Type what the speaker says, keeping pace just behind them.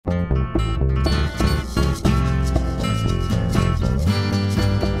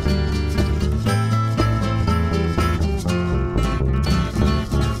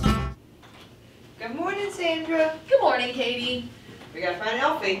gotta find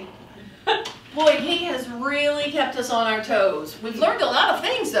Elfie. Boy, he has really kept us on our toes. We've learned a lot of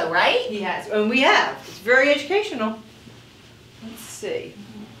things though, right? He has, and we have. It's very educational. Let's see.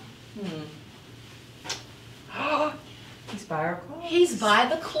 He's by our clock. He's by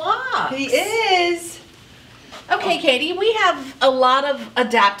the clock. He is. Okay, Katie, we have a lot of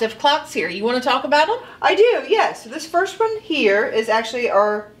adaptive clocks here. You want to talk about them? I do, yes. So this first one here is actually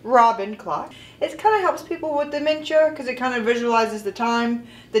our Robin clock. It kind of helps people with dementia because it kind of visualizes the time,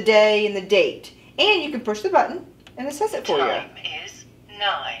 the day, and the date. And you can push the button and it says it for you. Time is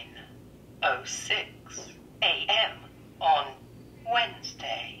 9:06 a.m. on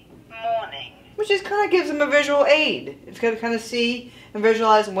Wednesday morning. Which just kind of gives them a visual aid. It's going to kind of see and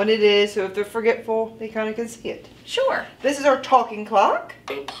visualize when it is, so if they're forgetful, they kind of can see it. Sure. This is our talking clock.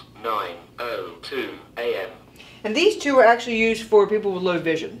 It's 9:02 a.m. And these two are actually used for people with low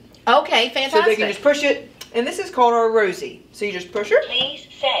vision. Okay, fantastic. So they can just push it. And this is called our Rosie. So you just push her. Please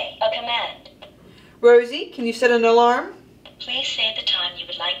say a command. Rosie, can you set an alarm? Please say the time you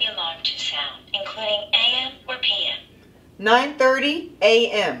would like the alarm to sound, including AM or PM. 9:30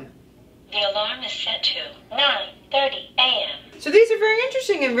 a.m. The alarm is set to 9:30 a.m. So these are very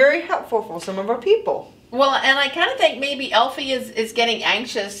interesting and very helpful for some of our people. Well, and I kind of think maybe Elfie is getting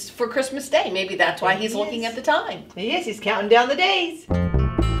anxious for Christmas Day. Maybe that's why he's looking at the time. He is. He's counting down the days.